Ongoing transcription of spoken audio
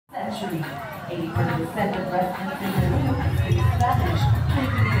century. 80% of residents in Peru speak Spanish,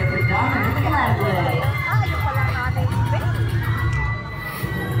 making it a predominant language.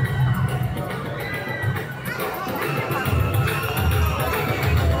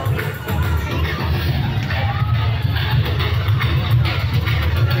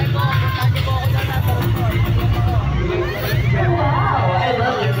 Wow, I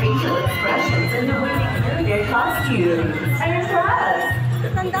love your facial expressions and the way you carry your costumes. I'm impressed.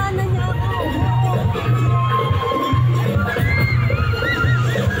 Tandaan na niya ako.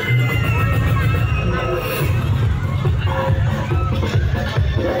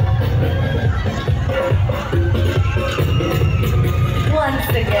 Once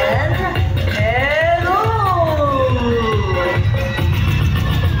again, hello!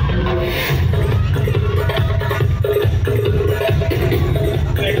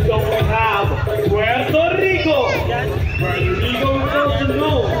 Next up we have Puerto Rico. Puerto Rico is also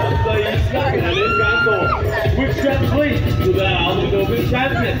known as the Isla del Encanto, which translates to the island of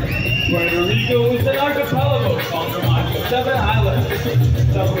enchantment. Puerto Rico is an archipelago comprised of 7 islands.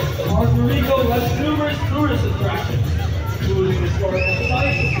 Puerto Rico has numerous tourist attractions, including historical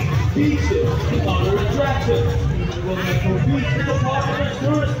sites, beaches, and other attractions. Wilmington Beach is a popular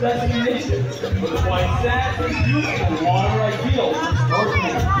tourist destination with white sand and beautiful water ideal for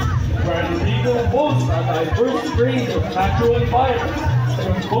snorkeling. Puerto Rico boasts a diverse range of natural environments,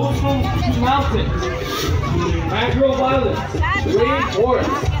 from coastal to mountains, including mangrove islands,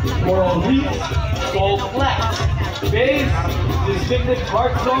 rainforests, coral reefs, salt flats, bays, distinctive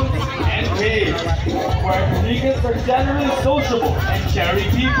park zones, and caves. Puerto Ricans are generally sociable and charity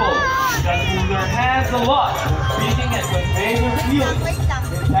people that move their hands a lot, speaking and convey their feelings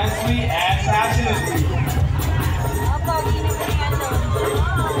intensely and passionately.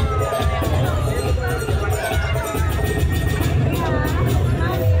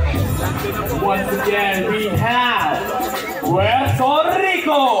 Once again, we have Puerto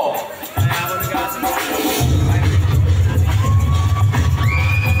Rico!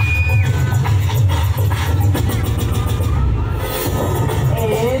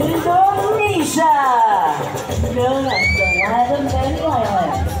 Indonesia! Known as the land of many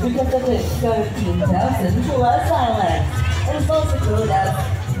islands because of its 13,000 plus islands. It is also called as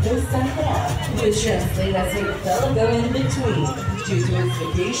Nusantara, which translates as archipelago in between, due to its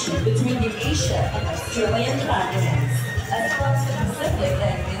location between the Asia and Australian continents, as well as the Pacific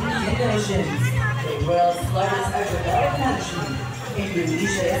and Indian Oceans. The world's largest archipelago country,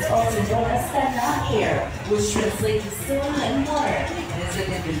 Indonesia is also known as Tanah Air, which translates to soil and water, and is an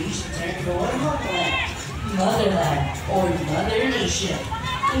Indonesian term for motherland, motherland, or mother nation.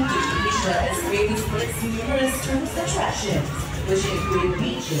 Indonesia is famous for its numerous tourist attractions, which include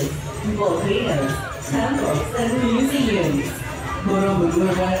beaches, volcanoes, temples, and museums.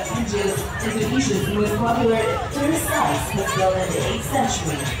 Borobudur, which is Indonesia's most popular tourist site, was built in the 8th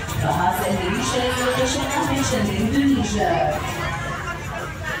century. Bahasa Indonesia is the official language in Indonesia.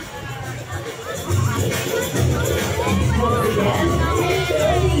 Once again,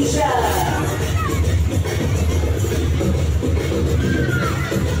 Indonesia!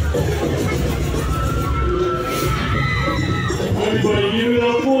 Everybody give it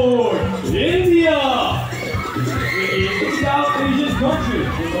up for India! It is a South Asian country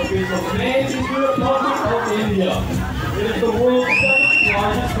with the official name is the Republic of India. It is the world's 7th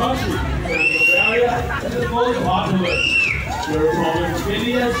largest country, in terms of area and the most populous. The Republic of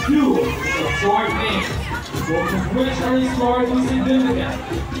India has 2 short names, both of which are historically significant.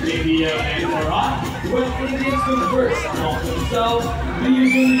 India and Bharat. When Indians converse among themselves, they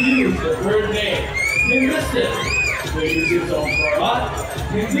usually use the third name, Hindustan. The usage of Bharat,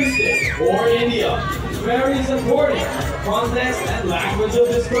 Hindustan, or India varies according to the context and language of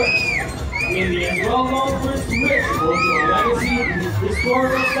discourse. India is well known for its rich cultural legacy,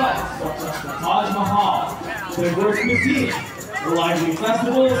 historical sites such as the Taj Mahal, diverse cuisine, lively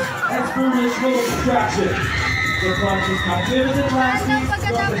festivals, and spiritual attractions. The country's magnificent landscapes such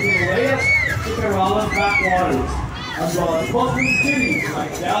as the Himalayas to Kerala's backwaters, as well as bustling cities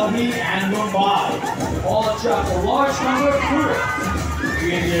like Delhi and Mumbai, all attract a large number of tourists.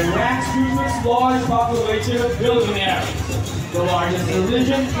 India ranks due to its large population of billionaires. The largest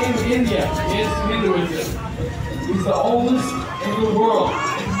religion in India is Hinduism. It's the oldest in the world.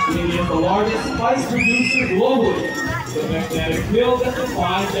 India is the largest spice producer globally. The magnetic field that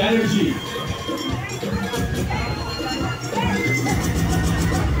supplies energy.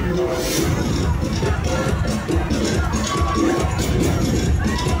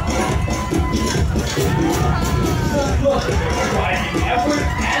 Look, striking effort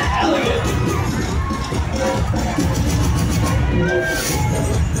and elegance.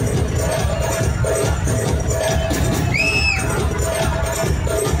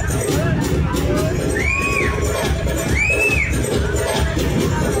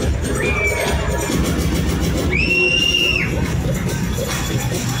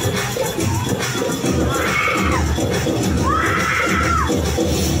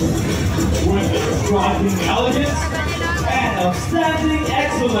 elegance, and outstanding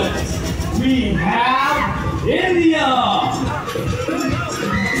excellence, we have India!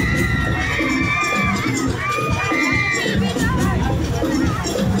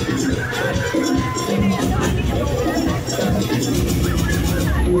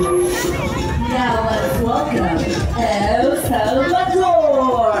 Now let's welcome El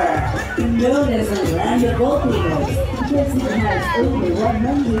Salvador! Known as the land of volcanoes, because it has over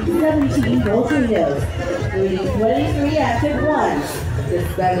 117 volcanoes, including 23 active ones. The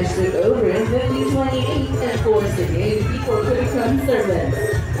Spanish took over in 1528 and forced the native people to become servants.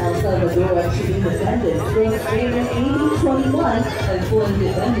 El Salvador achieved independence from Spain in 1821 and full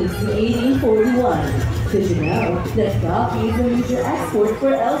independence in 1841. Did you know that coffee is a major export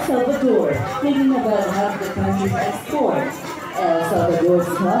for El Salvador, making about half the country's export? El Salvador's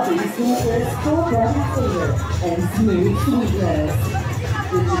coffee is known for its full body flavor and smooth sweetness.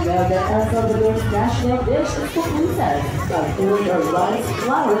 Did you know that El Salvador's national dish is pupusas, a corn or rice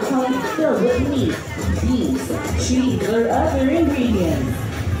flour kind filled with meat, beans, cheese, or other ingredients?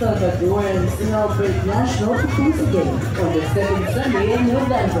 Salvadorans celebrate National Pupusa Day on the second Sunday in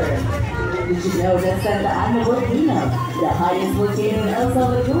November. Did you know that Santa Ana volcano, the highest volcano in El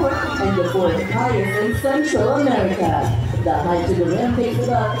Salvador and the fourth highest in Central America? The height to the rim takes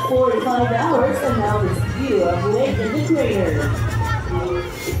about 4 to 5 hours and now this view of lake in the crater.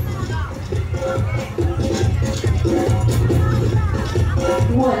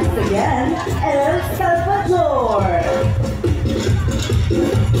 Once again, El Salvador!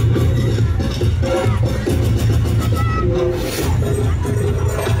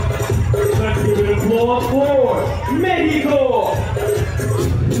 Let's give it applause for Mexico!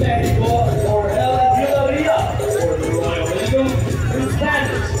 Mexico, or El Villaria, or the Royal Eagle, in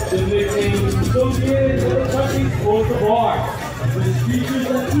Spanish. The nickname is associated with the country's coat of arms, which features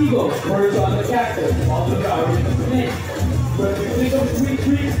an eagle perched on the cactus while devouring a snake. When we think of sweet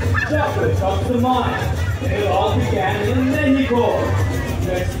treats, chocolate comes to mind. It all began in Mexico.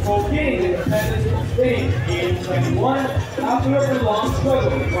 Mexico gained independence from Spain in 1821 after a prolonged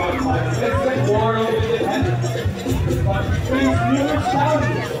struggle brought by the Mexican War of Independence. The country faced numerous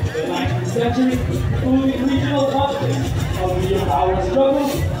challenges in the 19th century, including regional conflicts, colonial power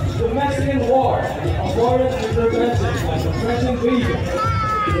struggles, the Mexican War, and foreign intervention like the French invasion.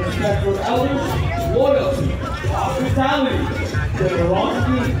 Respect for elders, loyalty, hospitality,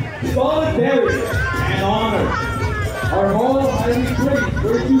 generosity, solidarity, and honor are all highly praised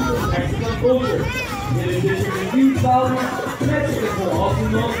virtues of Mexican culture. In addition to these values, Mexicans are also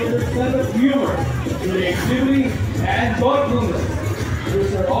known for their sense of humor, creativity, and thoughtfulness,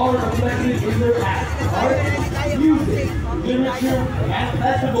 which are all reflected in their acts, art, music, literature, and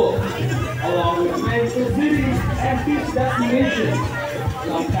festivals, along with magical cities and beach destinations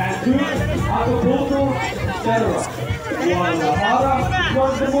like Cancun, Acapulco, etc. Guadalajara is one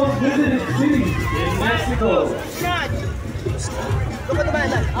of the most visited cities in Mexico.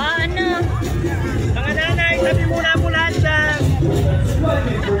 Mga nanay, sabi muna po lahat dyan.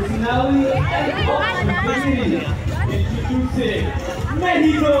 Striking personality and authenticity. Introducing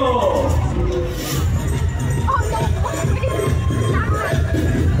Mexico!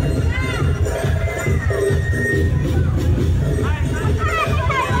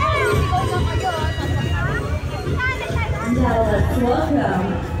 Now let's welcome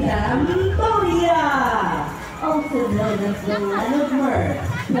Cambodia! Also known as the land of myrrh.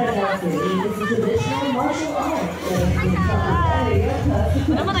 Karaoke is a traditional martial art that has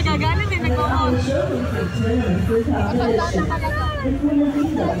been popular competition. The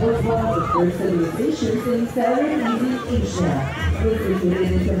Filipino was one of the first civilizations in Southeast Asia. It was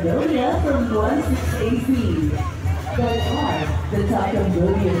located in Cambodia from 16 AC. Those are the top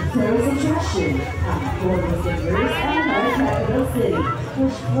Cambodian tourist attraction, Angkor was the first Empire capital city,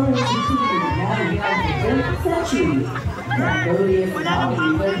 which flourished into the now beyond the 5th century. Cambodia's economy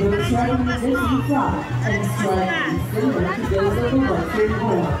was both strikingly different from and strikingly similar to those of the Western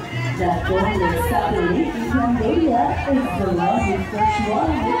world. That formless satellite in Cambodia is the largest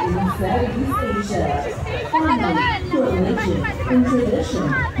freshwater lake in Southeast Asia. Finally, religion and tradition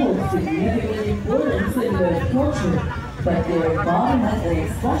hold significant importance in their culture, but their embodiment and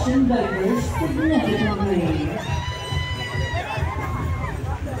expression diverge significantly.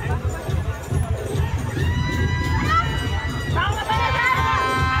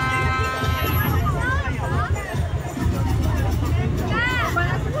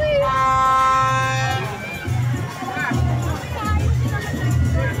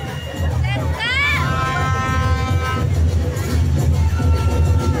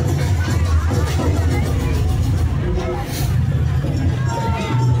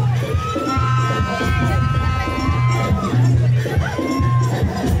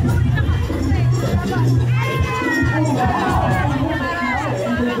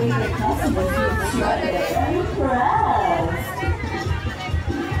 That's right. I'm impressed.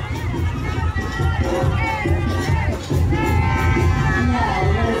 Now,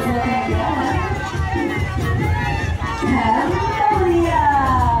 let's welcome back Cambodia.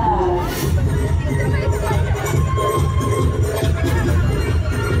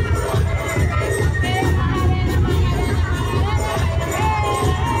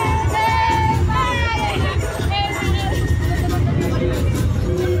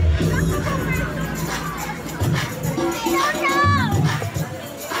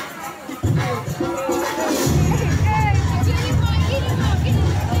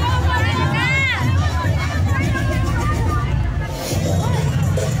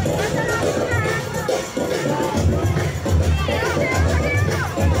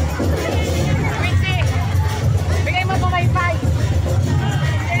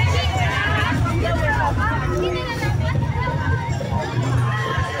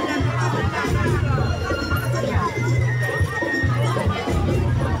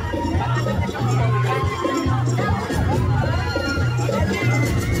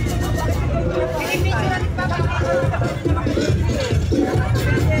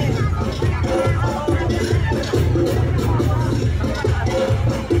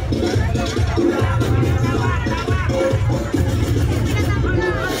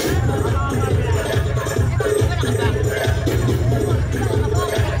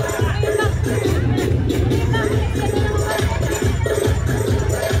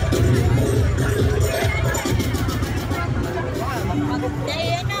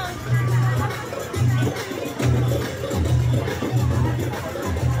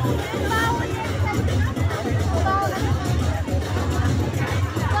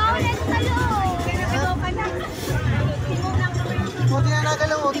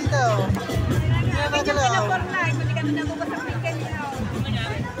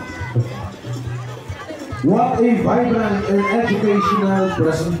 What a vibrant and educational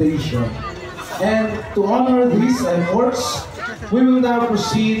presentation. And to honor these efforts, we will now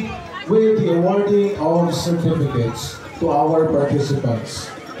proceed with the awarding of certificates to our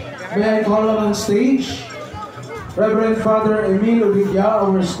participants. May I call on stage Reverend Father Emil Olivia,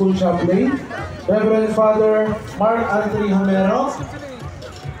 our school chaplain, Reverend Father Mark Anthony Homero,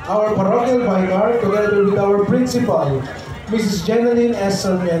 our parochial vicar, together with our principal, Mrs. Jeneline S.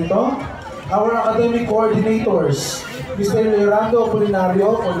 Sarmiento, our academic coordinators, Mr. Leonardo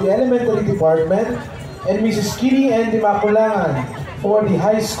Culinario for the elementary department, and Mrs. Kini N. Dimaculangan for the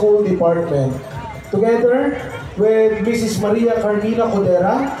high school department. Together with Mrs. Maria Carmina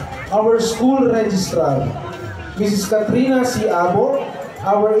Codera, our school registrar, Mrs. Katrina C. Abo,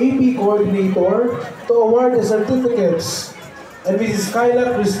 our AP coordinator, to award the certificates, and Mrs.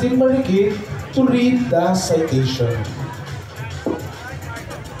 Kyla Christine Marikit to read the citation.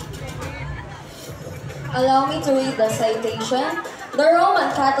 Allow me to read the citation. The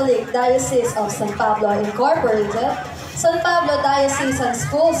Roman Catholic Diocese of San Pablo Incorporated, San Pablo Diocesan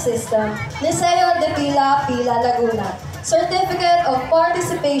School System, Liceo de Pila, Pila, Laguna. Certificate of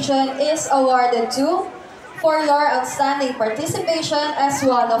participation is awarded to for your outstanding participation as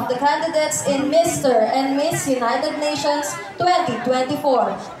one of the candidates in Mr. and Miss United Nations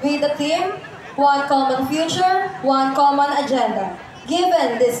 2024 with the theme, One Common Future, One Common Agenda.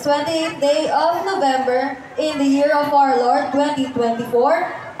 Given this 28th day of November in the year of our Lord 2024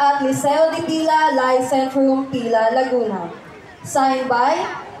 at Liceo de Pila, License Room, Pila, Laguna. Signed by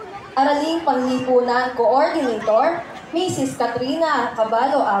Araling Panglipunan Coordinator, Mrs. Katrina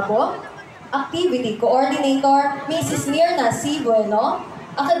Caballo Abo, Activity Coordinator, Mrs. Mirna C. Bueno,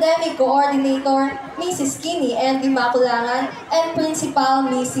 Academic Coordinator, Mrs. Kini N. Dimaculangan, and Principal,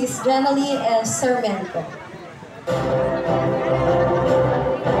 Mrs. Jeneline S. Sarmiento.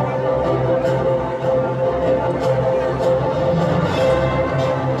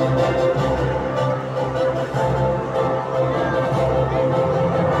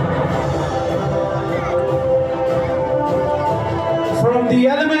 From the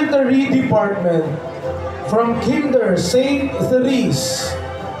elementary department, from Kinder St. Therese,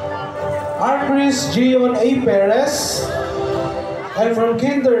 Archris Gion A. Perez, and from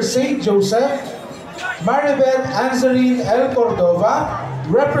Kinder St. Joseph, Maribeth Anzarine L. Cordova,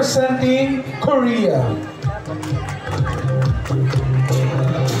 representing Korea.